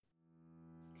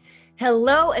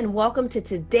Hello and welcome to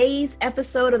today's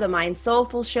episode of the Mind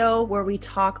Soulful Show, where we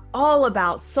talk all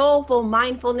about soulful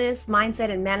mindfulness, mindset,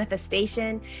 and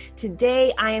manifestation.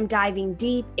 Today, I am diving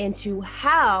deep into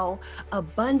how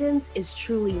abundance is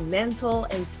truly mental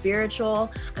and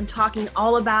spiritual. I'm talking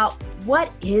all about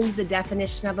what is the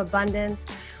definition of abundance,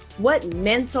 what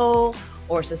mental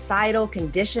or societal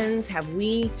conditions have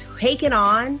we taken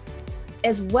on,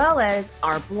 as well as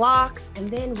our blocks, and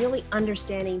then really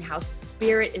understanding how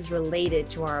spirit is related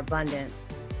to our abundance.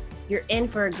 You're in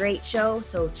for a great show,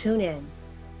 so tune in.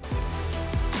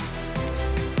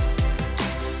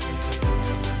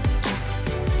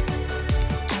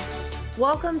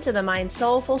 Welcome to the Mind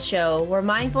Soulful Show, where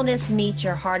mindfulness meets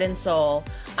your heart and soul.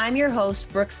 I'm your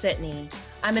host, Brooke Sitney.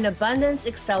 I'm an abundance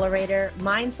accelerator,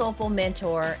 mind soulful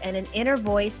mentor, and an inner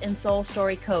voice and soul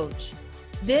story coach.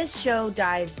 This show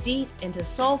dives deep into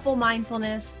soulful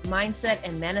mindfulness, mindset,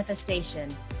 and manifestation.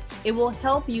 It will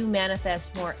help you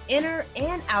manifest more inner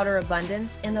and outer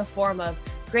abundance in the form of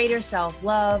greater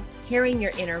self-love, hearing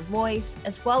your inner voice,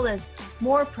 as well as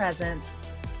more presence,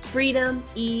 freedom,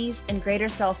 ease, and greater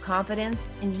self-confidence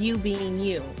in you being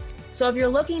you. So if you're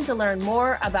looking to learn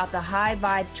more about the high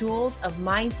vibe tools of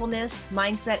mindfulness,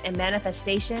 mindset, and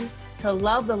manifestation to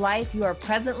love the life you are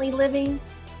presently living,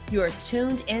 you are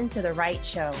tuned into the right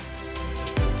show.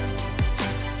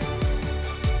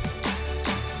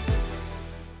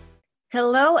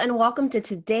 Hello and welcome to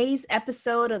today's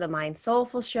episode of the Mind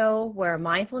Soulful Show, where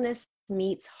mindfulness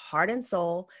meets heart and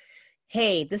soul.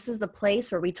 Hey, this is the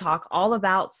place where we talk all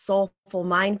about soulful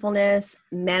mindfulness,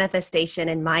 manifestation,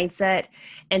 and mindset.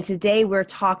 And today we're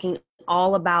talking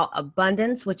all about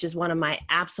abundance, which is one of my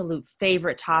absolute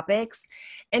favorite topics,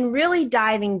 and really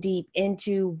diving deep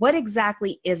into what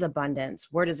exactly is abundance,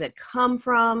 where does it come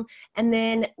from, and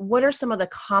then what are some of the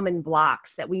common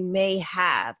blocks that we may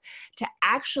have to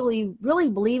actually, really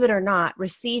believe it or not,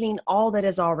 receiving all that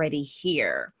is already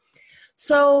here.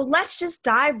 So let's just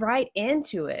dive right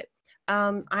into it.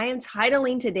 I am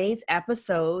titling today's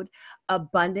episode,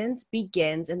 Abundance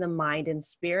Begins in the Mind and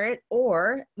Spirit,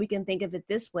 or we can think of it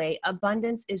this way,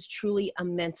 abundance is truly a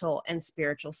mental and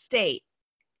spiritual state.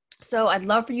 So I'd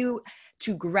love for you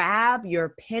to grab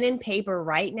your pen and paper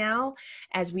right now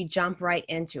as we jump right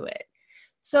into it.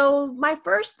 So my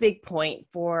first big point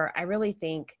for, I really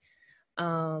think,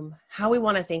 how we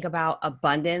want to think about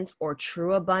abundance or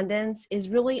true abundance is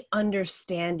really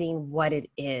understanding what it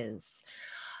is.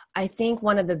 I think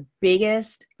one of the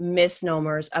biggest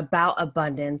misnomers about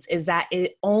abundance is that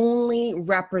it only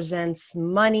represents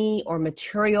money or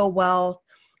material wealth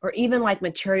or even like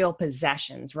material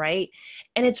possessions, right?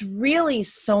 And it's really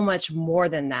so much more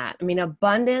than that. I mean,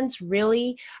 abundance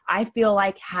really, I feel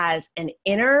like, has an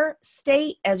inner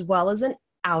state as well as an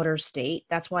outer state.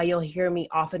 That's why you'll hear me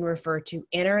often refer to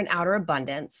inner and outer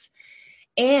abundance.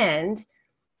 And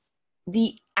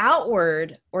the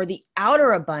outward or the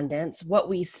outer abundance, what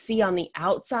we see on the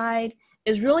outside,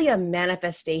 is really a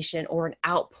manifestation or an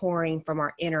outpouring from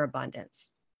our inner abundance.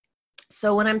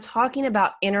 So when I'm talking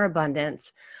about inner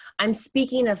abundance, I'm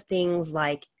speaking of things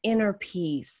like inner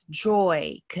peace,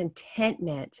 joy,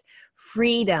 contentment,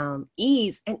 freedom,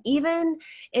 ease, and even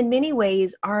in many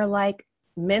ways are like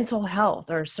mental health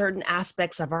or certain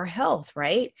aspects of our health,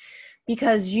 right?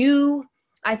 Because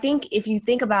I think if you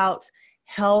think about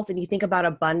health and you think about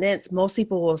abundance, most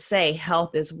people will say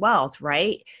health is wealth,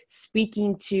 right?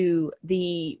 Speaking to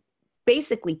the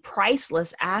basically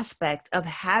priceless aspect of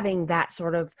having that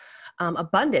sort of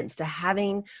abundance, to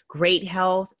having great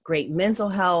health, great mental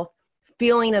health,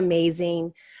 feeling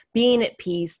amazing, being at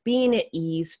peace, being at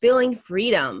ease, feeling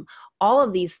freedom, all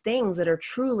of these things that are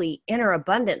truly inner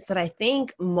abundance that I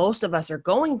think most of us are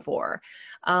going for,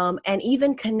 and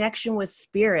even connection with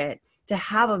spirit. To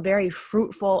have a very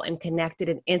fruitful and connected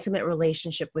and intimate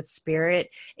relationship with spirit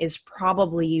is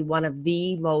probably one of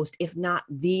the most, if not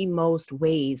the most,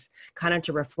 ways kind of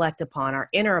to reflect upon our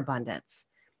inner abundance.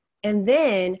 And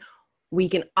then we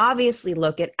can obviously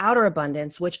look at outer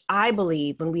abundance, which I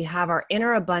believe when we have our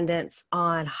inner abundance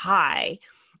on high,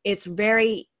 it's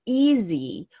very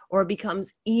easy, or it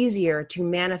becomes easier to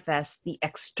manifest the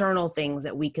external things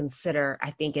that we consider,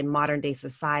 I think, in modern day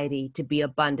society to be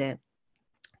abundant.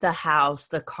 The house,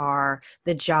 the car,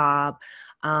 the job,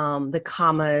 the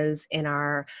commas in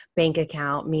our bank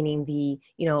account, meaning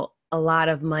a lot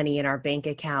of money in our bank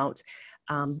account,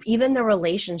 even the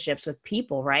relationships with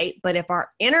people, right? But if our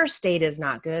inner state is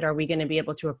not good, are we going to be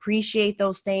able to appreciate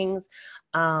those things?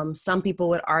 Some people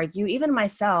would argue, even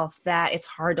myself, that it's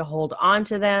hard to hold on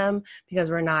to them because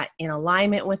we're not in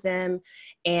alignment with them.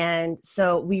 And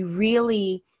so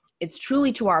it's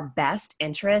truly to our best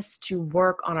interest to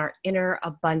work on our inner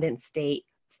abundant state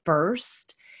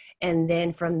first. And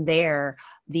then from there,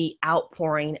 the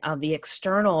outpouring of the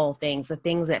external things, the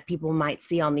things that people might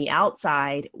see on the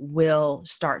outside, will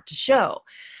start to show.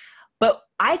 But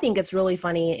I think it's really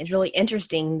funny, it's really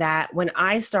interesting that when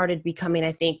I started becoming,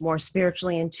 I think, more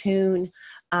spiritually in tune,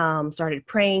 started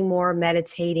praying more,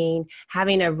 meditating,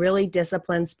 having a really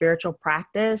disciplined spiritual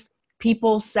practice,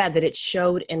 people said that it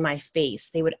showed in my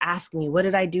face. They would ask me, what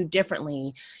did I do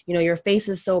differently? You know, your face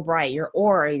is so bright, your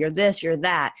aura, you're this, you're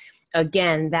that.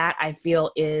 Again, that I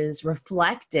feel is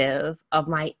reflective of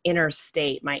my inner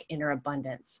state, my inner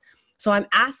abundance. So I'm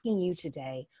asking you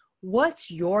today,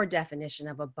 what's your definition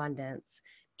of abundance?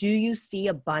 Do you see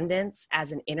abundance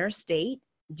as an inner state?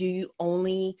 Do you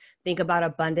only think about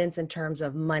abundance in terms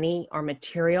of money or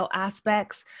material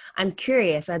aspects? I'm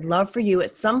curious. I'd love for you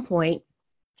at some point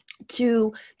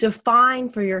to define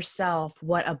for yourself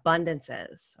what abundance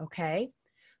is, okay?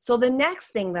 So the next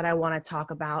thing that I want to talk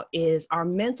about is our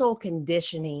mental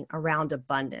conditioning around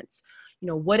abundance. You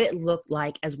know, what it looked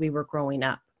like as we were growing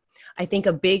up. I think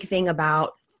a big thing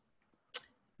about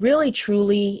really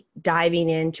truly diving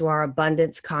into our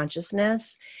abundance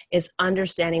consciousness is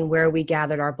understanding where we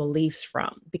gathered our beliefs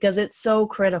from, because it's so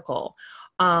critical.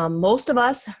 Most of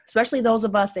us, especially those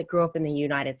of us that grew up in the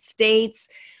United States,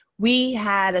 we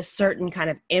had a certain kind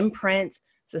of imprint,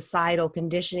 societal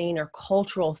conditioning or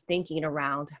cultural thinking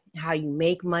around how you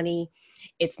make money.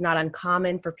 It's not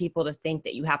uncommon for people to think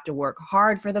that you have to work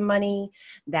hard for the money,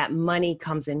 that money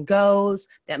comes and goes,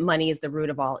 that money is the root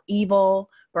of all evil.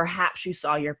 Perhaps you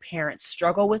saw your parents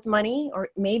struggle with money, or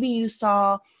maybe you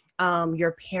saw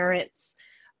your parents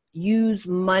use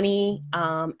money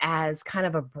as kind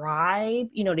of a bribe,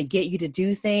 you know, to get you to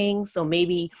do things. So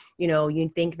maybe, you know, you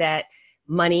think that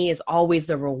money is always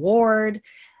the reward.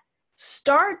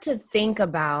 Start to think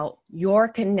about your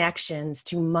connections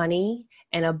to money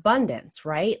and abundance,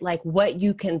 right? Like what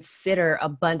you consider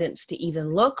abundance to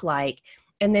even look like.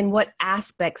 And then what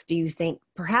aspects do you think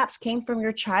perhaps came from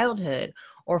your childhood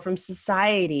or from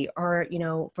society or, you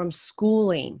know, from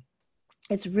schooling?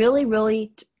 It's really,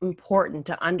 really important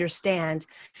to understand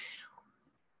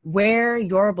where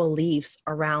your beliefs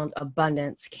around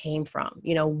abundance came from.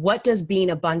 You know, what does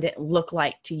being abundant look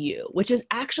like to you? Which is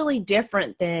actually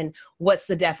different than what's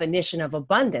the definition of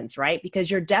abundance, right?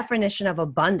 Because your definition of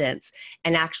abundance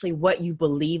and actually what you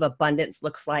believe abundance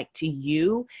looks like to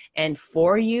you and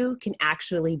for you can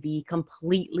actually be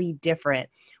completely different,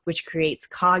 which creates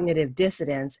cognitive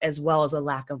dissonance as well as a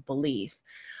lack of belief,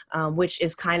 which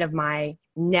is kind of my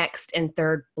next and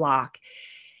third block.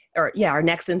 Our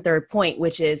next and third point,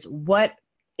 which is what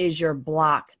is your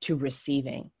block to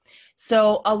receiving?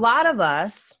 So a lot of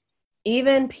us,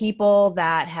 even people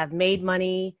that have made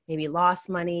money, maybe lost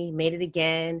money, made it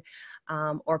again,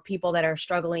 or people that are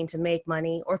struggling to make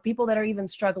money, or people that are even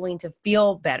struggling to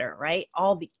feel better, right?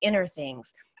 All the inner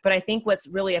things. But I think what's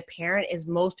really apparent is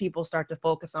most people start to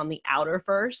focus on the outer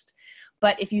first.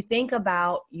 But if you think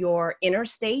about your inner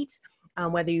state,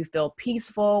 whether you feel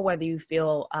peaceful, whether you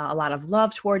feel a lot of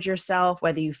love towards yourself,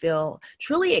 whether you feel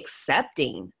truly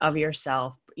accepting of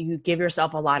yourself, you give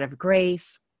yourself a lot of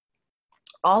grace,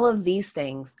 all of these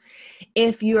things.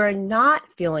 If you're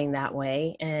not feeling that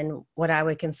way, and what I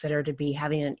would consider to be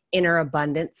having an inner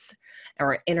abundance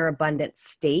or inner abundant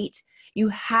state, you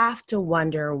have to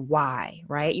wonder why,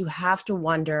 right? You have to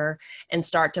wonder and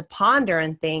start to ponder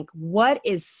and think, what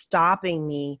is stopping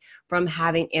me from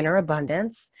having inner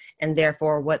abundance? And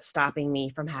therefore, what's stopping me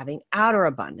from having outer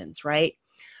abundance, right?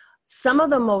 Some of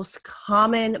the most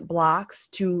common blocks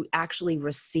to actually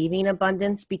receiving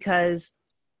abundance, because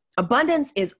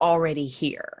abundance is already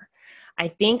here. I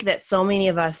think that so many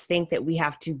of us think that we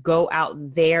have to go out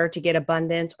there to get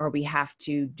abundance, or we have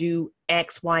to do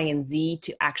X, Y, and Z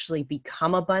to actually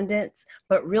become abundance.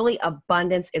 But really,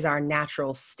 abundance is our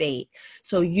natural state.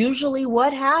 So usually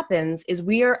what happens is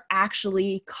we are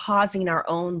actually causing our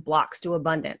own blocks to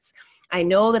abundance. I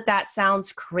know that that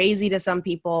sounds crazy to some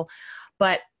people,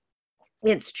 but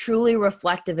it's truly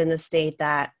reflective in the state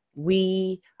that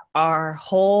we are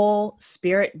whole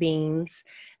spirit beings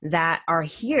that are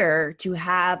here to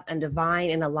have a divine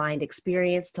and aligned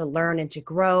experience, to learn and to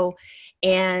grow.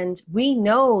 And we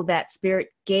know that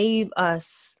spirit gave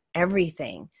us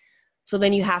everything. So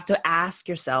then you have to ask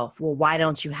yourself, well, why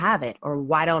don't you have it? Or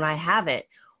why don't I have it?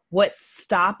 What's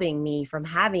stopping me from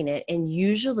having it? And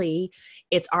usually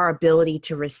it's our ability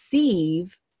to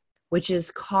receive, which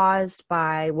is caused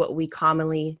by what we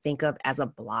commonly think of as a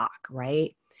block,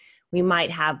 right? We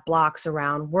might have blocks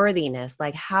around worthiness,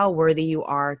 like how worthy you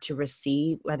are to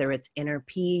receive, whether it's inner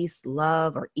peace,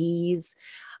 love, or ease.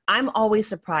 I'm always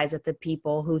surprised at the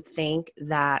people who think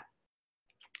that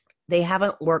they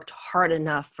haven't worked hard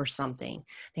enough for something.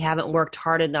 They haven't worked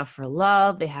hard enough for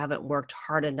love. They haven't worked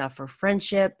hard enough for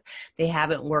friendship. They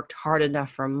haven't worked hard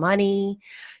enough for money.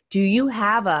 Do you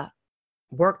have a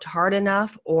worked hard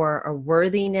enough or a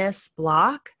worthiness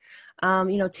block?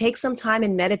 Take some time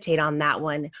and meditate on that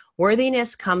one.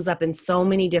 Worthiness comes up in so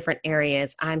many different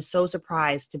areas. I'm so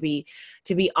surprised, to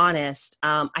be honest.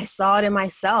 I saw it in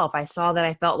myself. I saw that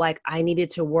I felt like I needed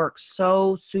to work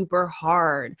so super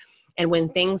hard. And when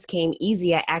things came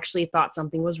easy, I actually thought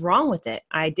something was wrong with it.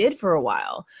 I did for a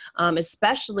while,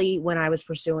 especially when I was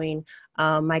pursuing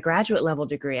my graduate level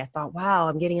degree. I thought, wow,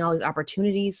 I'm getting all these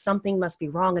opportunities. Something must be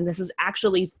wrong. And this is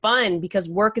actually fun because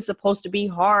work is supposed to be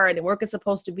hard and work is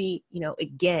supposed to be,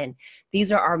 again, these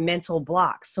are our mental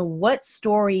blocks. So what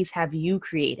stories have you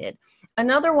created?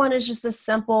 Another one is just a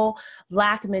simple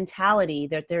lack mentality,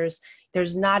 that there's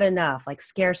not enough, like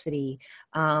scarcity.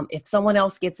 If someone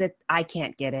else gets it, I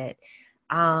can't get it.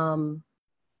 Again,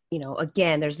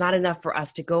 there's not enough for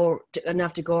us to go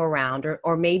around,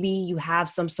 or maybe you have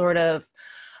some sort of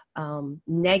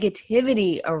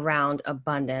negativity around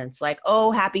abundance, like,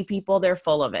 oh, happy people, they're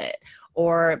full of it,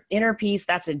 or inner peace,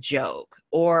 that's a joke,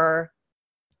 or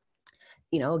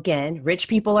again, rich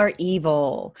people are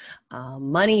evil.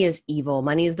 Money is evil.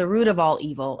 Money is the root of all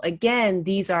evil. Again,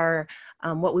 these are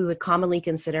what we would commonly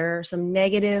consider some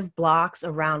negative blocks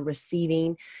around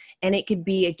receiving. And it could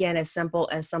be, again, as simple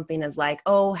as something as like,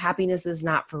 oh, happiness is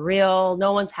not for real.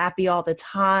 No one's happy all the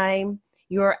time.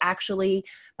 You're actually,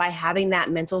 by having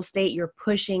that mental state, you're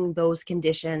pushing those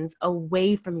conditions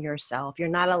away from yourself. You're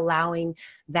not allowing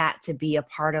that to be a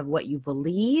part of what you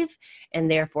believe,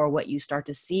 and therefore what you start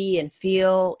to see and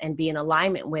feel and be in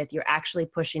alignment with. You're actually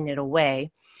pushing it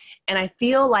away. And I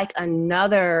feel like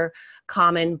another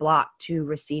common block to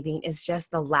receiving is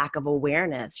just the lack of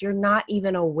awareness. You're not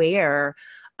even aware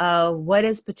of what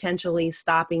is potentially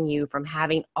stopping you from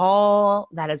having all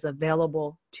that is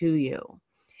available to you.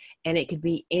 And it could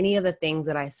be any of the things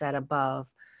that I said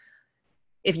above.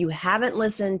 If you haven't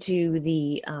listened to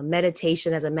the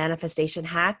meditation as a manifestation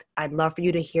hack, I'd love for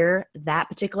you to hear that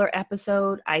particular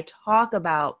episode. I talk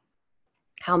about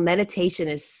how meditation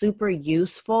is super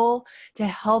useful to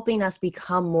helping us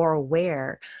become more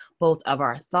aware, both of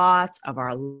our thoughts, of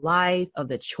our life, of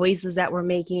the choices that we're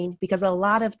making, because a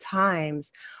lot of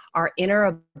times our inner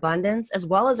abundance as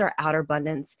well as our outer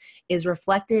abundance is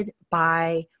reflected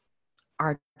by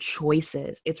our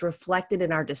choices. It's reflected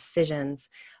in our decisions.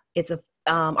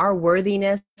 Our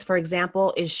worthiness, for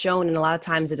example, is shown in a lot of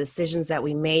times the decisions that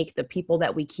we make, the people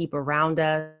that we keep around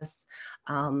us,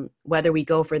 whether we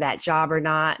go for that job or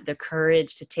not, the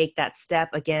courage to take that step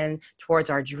again towards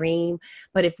our dream.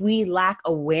 But if we lack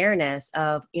awareness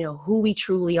of, who we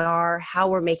truly are, how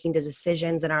we're making the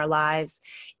decisions in our lives,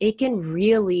 it can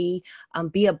really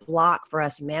be a block for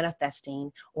us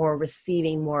manifesting or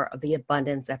receiving more of the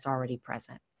abundance that's already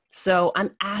present. So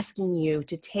I'm asking you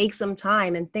to take some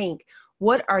time and think,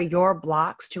 what are your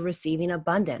blocks to receiving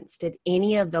abundance? Did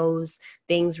any of those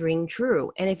things ring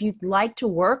true? And if you'd like to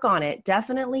work on it,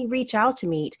 definitely reach out to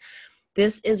me.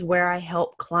 This is where I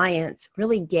help clients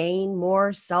really gain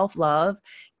more self-love,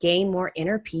 gain more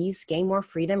inner peace, gain more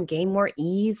freedom, gain more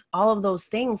ease, all of those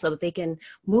things, so that they can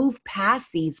move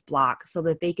past these blocks, so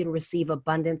that they can receive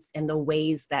abundance in the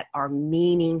ways that are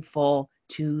meaningful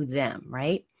to them,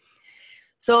 right?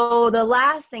 So the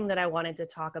last thing that I wanted to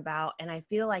talk about, and I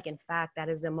feel like, in fact, that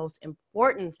is the most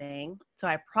important thing, so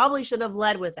I probably should have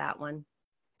led with that one,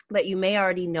 but you may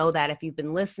already know that if you've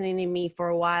been listening to me for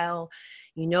a while,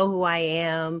 you know who I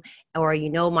am, or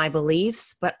you know my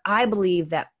beliefs, but I believe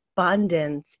that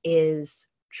abundance is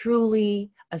truly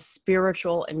a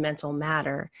spiritual and mental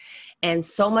matter. And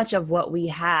so much of what we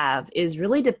have is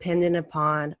really dependent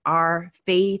upon our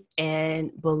faith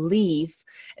and belief,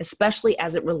 especially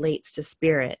as it relates to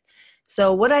spirit.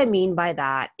 So what I mean by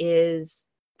that is,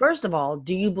 first of all,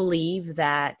 do you believe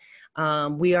that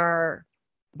we are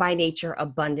by nature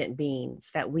abundant beings,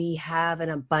 that we have an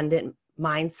abundant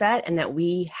mindset, and that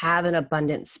we have an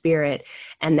abundant spirit,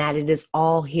 and that it is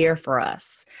all here for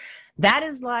us? That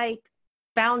is like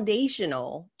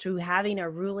foundational to having a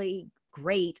really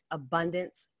great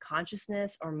abundance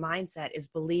consciousness or mindset, is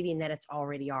believing that it's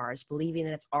already ours, believing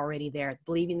that it's already there,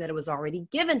 believing that it was already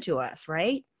given to us,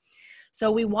 right?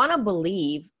 So we want to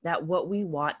believe that what we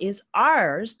want is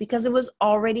ours because it was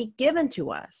already given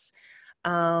to us.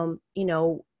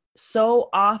 So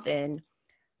often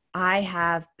I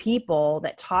have people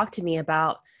that talk to me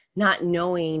about not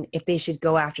knowing if they should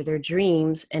go after their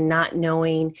dreams, and not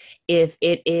knowing if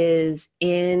it is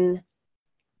in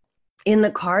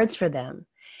the cards for them.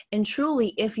 And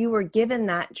truly, if you were given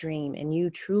that dream and you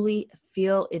truly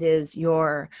feel it is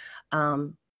your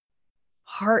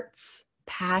heart's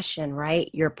passion, right?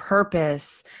 Your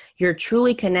purpose, you're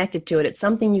truly connected to it. It's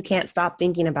something you can't stop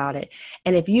thinking about it.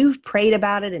 And if you've prayed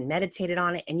about it and meditated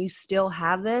on it and you still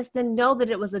have this, then know that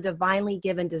it was a divinely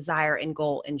given desire and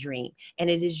goal and dream. And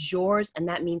it is yours. And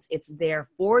that means it's there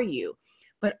for you.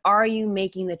 But are you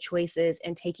making the choices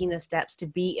and taking the steps to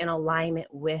be in alignment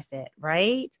with it,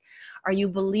 right? Are you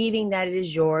believing that it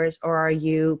is yours, or are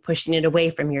you pushing it away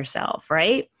from yourself,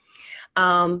 right?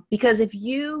 Because if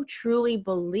you truly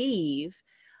believe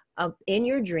in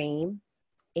your dream,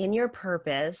 in your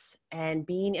purpose, and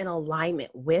being in alignment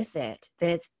with it,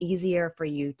 then it's easier for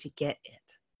you to get it.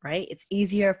 Right? It's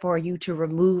easier for you to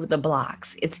remove the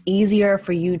blocks. It's easier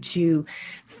for you to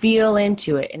feel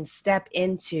into it and step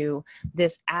into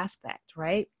this aspect,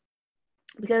 right?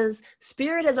 Because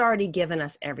spirit has already given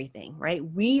us everything, right?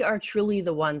 We are truly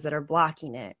the ones that are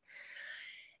blocking it.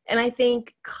 And I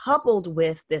think coupled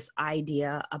with this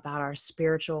idea about our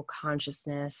spiritual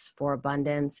consciousness for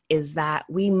abundance is that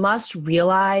we must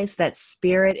realize that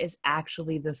spirit is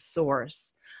actually the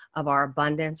source of our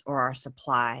abundance or our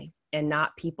supply, and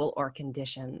not people or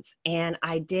conditions. And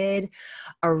I did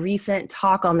a recent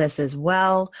talk on this as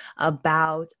well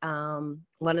about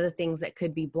one of the things that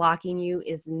could be blocking you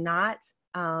is not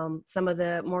some of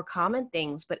the more common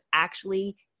things, but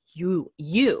actually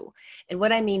you. And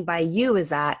what I mean by you is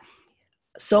that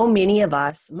so many of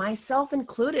us, myself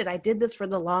included, I did this for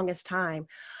the longest time.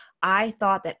 I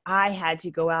thought that I had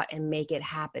to go out and make it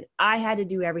happen. I had to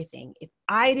do everything. If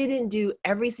I didn't do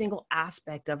every single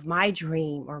aspect of my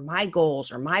dream or my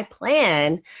goals or my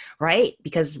plan, right?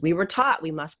 Because we were taught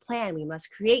we must plan, we must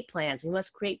create plans, we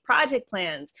must create project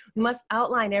plans, we must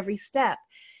outline every step.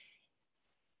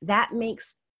 That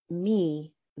makes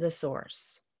me the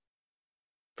source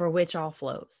for which all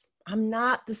flows. I'm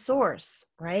not the source,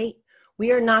 right?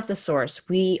 We are not the source.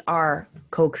 We are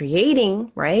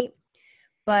co-creating, right?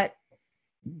 But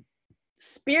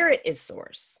spirit is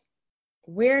source.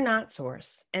 We're not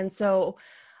source. And so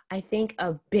I think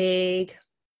a big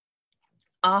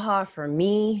aha for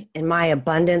me in my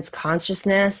abundance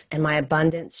consciousness and my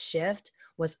abundance shift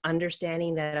was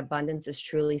understanding that abundance is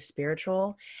truly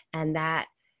spiritual, and that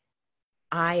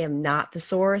I am not the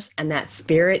source and that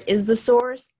spirit is the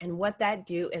source. And what that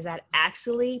do is that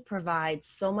actually provides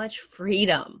so much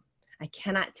freedom. I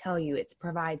cannot tell you, it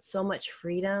provides so much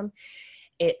freedom.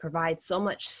 It provides so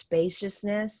much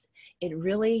spaciousness. It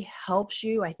really helps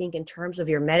you, I think, in terms of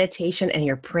your meditation and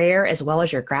your prayer, as well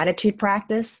as your gratitude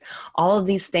practice. All of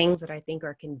these things that I think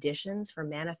are conditions for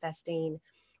manifesting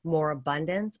more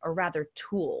abundance, or rather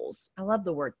tools. I love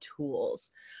the word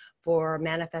tools for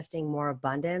manifesting more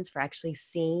abundance, for actually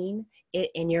seeing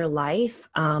it in your life.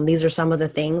 These are some of the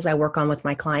things I work on with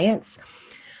my clients.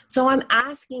 So I'm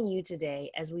asking you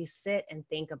today, as we sit and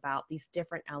think about these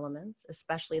different elements,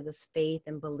 especially this faith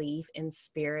and belief in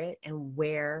spirit and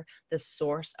where the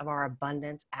source of our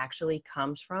abundance actually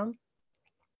comes from,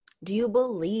 do you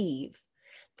believe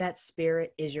that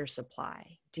spirit is your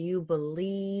supply? Do you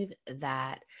believe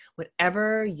that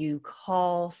whatever you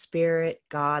call spirit,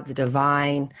 God, the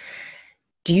divine,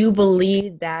 do you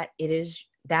believe that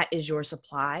that is your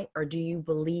supply? Or do you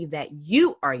believe that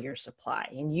you are your supply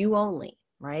and you only?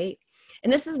 Right?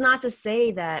 And this is not to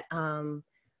say that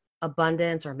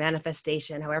abundance or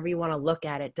manifestation, however you want to look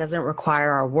at it, doesn't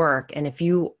require our work. And if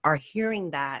you are hearing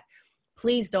that,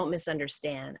 please don't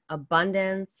misunderstand.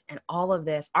 Abundance and all of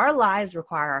this, our lives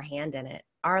require our hand in it.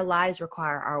 Our lives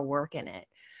require our work in it.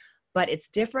 But it's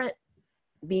different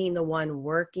being the one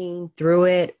working through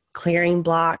it, clearing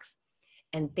blocks,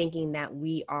 and thinking that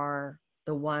we are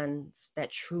the ones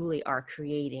that truly are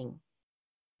creating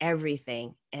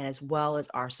everything, and as well as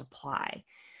our supply.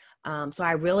 So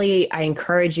I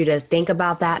encourage you to think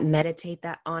about that, meditate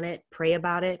that on it, pray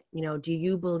about it. You know, do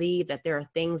you believe that there are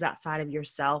things outside of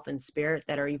yourself and spirit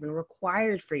that are even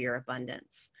required for your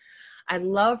abundance? I'd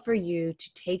love for you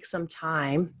to take some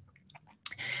time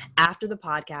after the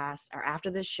podcast or after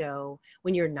the show,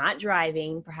 when you're not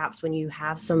driving, perhaps when you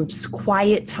have some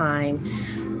quiet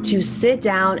time, to sit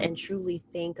down and truly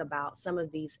think about some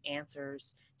of these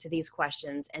answers to these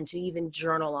questions and to even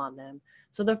journal on them.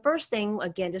 So the first thing,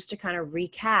 again, just to kind of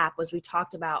recap, was we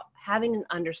talked about having an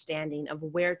understanding of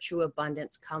where true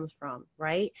abundance comes from,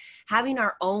 right? Having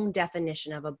our own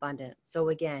definition of abundance. So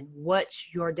again,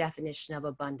 what's your definition of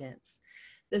abundance?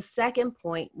 The second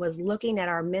point was looking at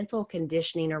our mental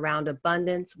conditioning around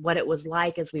abundance, what it was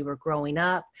like as we were growing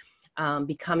up,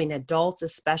 becoming adults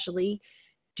especially.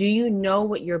 Do you know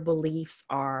what your beliefs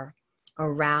are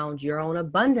around your own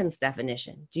abundance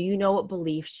definition? Do you know what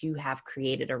beliefs you have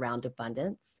created around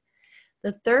abundance?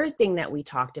 The third thing that we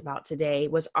talked about today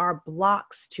was our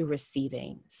blocks to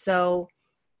receiving. So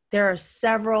there are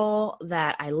several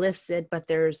that I listed, but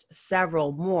there's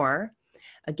several more.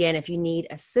 Again, if you need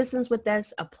assistance with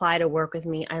this, apply to work with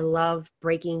me. I love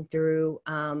breaking through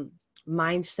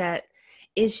mindset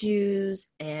issues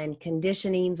and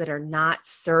conditionings that are not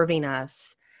serving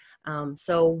us.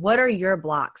 So what are your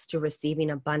blocks to receiving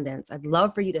abundance? I'd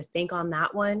love for you to think on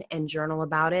that one and journal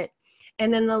about it.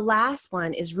 And then the last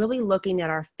one is really looking at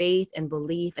our faith and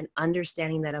belief and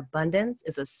understanding that abundance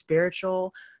is a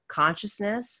spiritual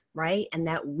consciousness, right? And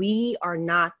that we are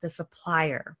not the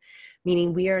supplier,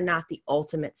 meaning we are not the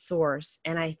ultimate source.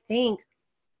 And I think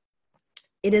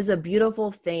it is a beautiful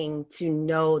thing to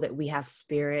know that we have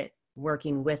spirit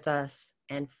working with us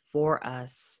and for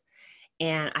us.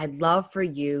 And I'd love for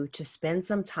you to spend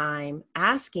some time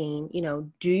asking,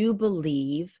 do you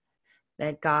believe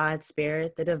that God,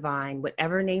 Spirit, the divine,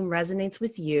 whatever name resonates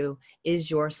with you, is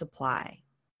your supply?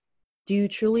 Do you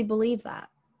truly believe that?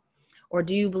 Or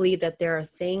do you believe that there are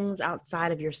things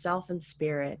outside of yourself and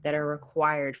spirit that are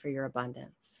required for your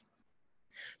abundance?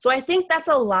 So I think that's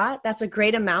a lot. That's a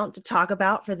great amount to talk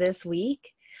about for this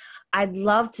week. I'd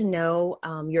love to know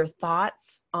your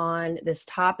thoughts on this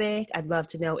topic. I'd love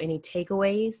to know any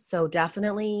takeaways. So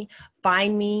definitely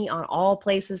find me on all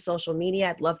places, social media.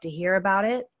 I'd love to hear about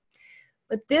it.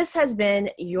 But this has been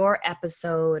your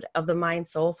episode of the Mind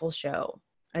Soulful Show.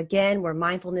 Again, where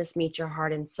mindfulness meets your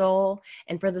heart and soul.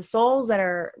 And for the souls that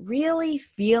are really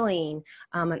feeling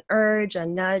an urge, a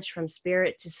nudge from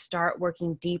spirit to start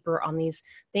working deeper on these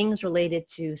things related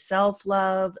to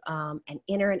self-love and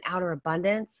inner and outer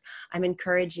abundance, I'm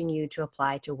encouraging you to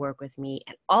apply to work with me.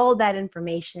 And all of that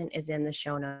information is in the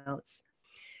show notes.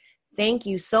 Thank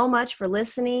you so much for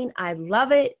listening. I'd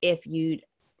love it if you'd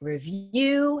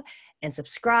review and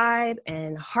subscribe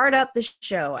and heart up the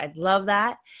show. I'd love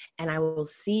that. And I will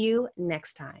see you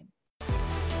next time.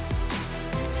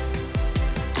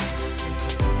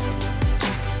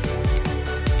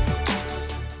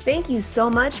 Thank you so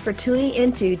much for tuning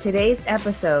into today's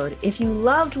episode. If you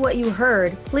loved what you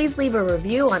heard, please leave a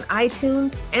review on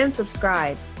iTunes and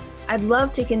subscribe. I'd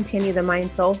love to continue the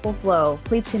Mind Soulful flow.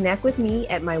 Please connect with me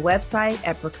at my website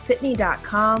at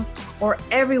brooksitney.com or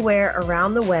everywhere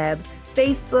around the web,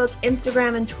 Facebook,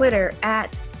 Instagram, and Twitter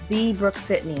at The Brooke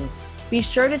Sitney. Be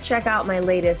sure to check out my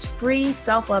latest free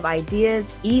Self-Love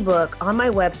Ideas ebook on my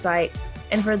website.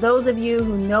 And for those of you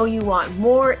who know you want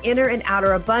more inner and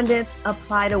outer abundance,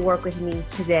 apply to work with me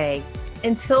today.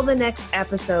 Until the next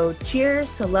episode,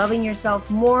 cheers to loving yourself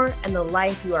more and the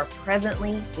life you are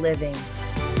presently living.